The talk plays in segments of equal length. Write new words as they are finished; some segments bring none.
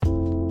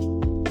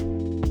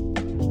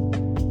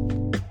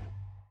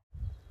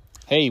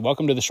Hey,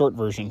 welcome to the short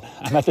version.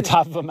 I'm at the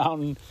top of a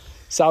mountain,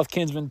 South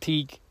Kinsman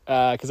Peak,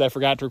 because I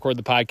forgot to record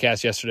the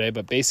podcast yesterday.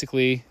 But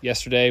basically,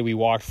 yesterday we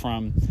walked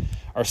from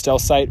our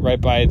stealth site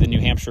right by the New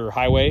Hampshire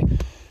highway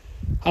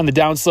on the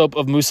downslope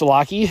of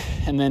Moosilauke,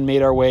 and then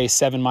made our way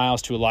 7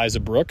 miles to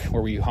Eliza Brook,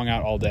 where we hung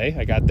out all day.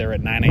 I got there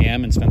at 9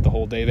 a.m. and spent the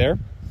whole day there,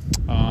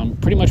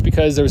 pretty much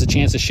because there was a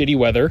chance of shitty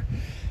weather,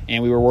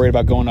 and we were worried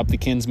about going up the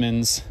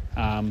Kinsmans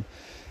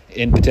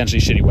in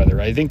potentially shitty weather.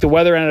 I think the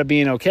weather ended up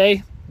being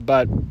okay,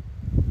 but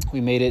we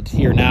made it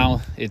here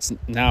now. It's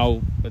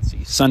now,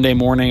 Sunday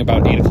morning,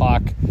 about 8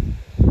 o'clock.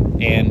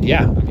 And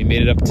yeah, we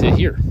made it up to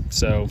here.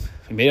 So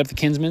we made up the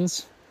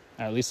Kinsmans,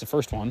 at least the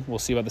first one. We'll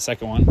see about the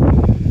second one.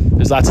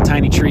 There's lots of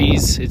tiny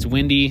trees. It's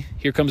windy.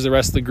 Here comes the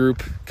rest of the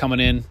group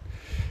coming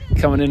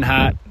in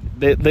hot.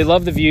 They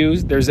love the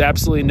views. There's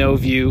absolutely no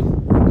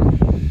view.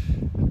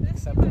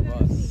 Except of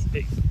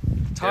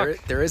us.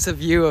 There is a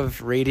view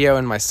of radio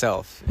and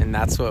myself, and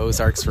that's what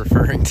Ozark's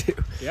referring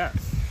to. Yeah.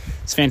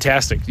 It's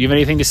fantastic. Do you have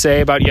anything to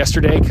say about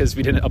yesterday? Because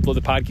we didn't upload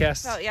the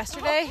podcast. About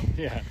yesterday?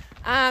 Yeah.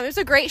 It was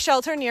a great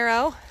shelter,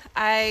 Nero.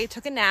 I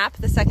took a nap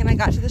the second I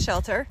got to the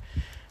shelter.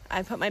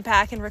 I put my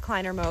pack in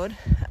recliner mode.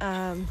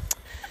 And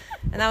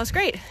that was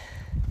great.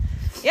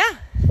 Yeah.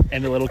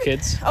 And the little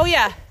kids? Oh,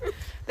 yeah.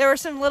 There were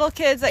some little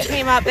kids that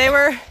came up. They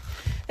were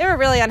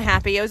really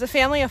unhappy. It was a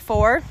family of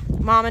 4,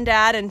 mom and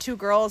dad and 2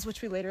 girls,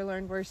 which we later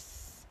learned were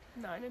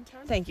 9 and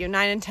 10. Thank you,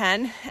 9 and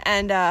 10.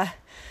 And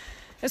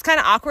it was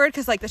kind of awkward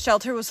because, like, the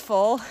shelter was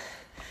full.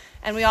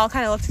 And we all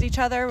kind of looked at each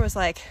other, was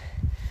like,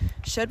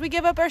 should we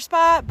give up our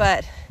spot?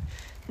 But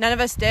none of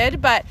us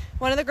did. But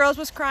one of the girls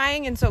was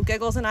crying, and so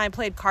Giggles and I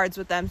played cards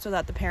with them so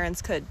that the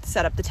parents could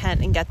set up the tent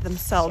and get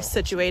themselves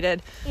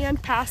situated.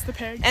 And pass the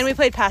pigs. And we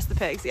played Pass the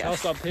Pigs, yeah. Tell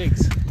us about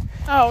pigs.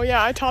 Oh,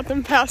 yeah, I taught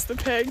them pass the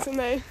pigs, and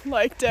they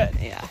liked it.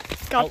 Yeah.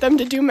 Got them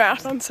to do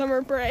math on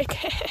summer break.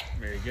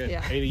 Very good.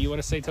 Yeah. Anything you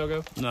want to say,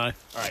 Togo? No. All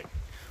right.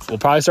 We'll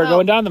probably start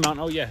going down the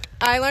mountain. Oh, yeah.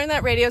 I learned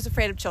that radio's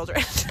afraid of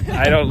children.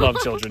 I don't love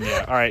children,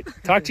 yeah. All right.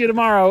 Talk to you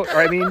tomorrow. Or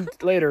I mean,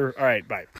 later. All right. Bye.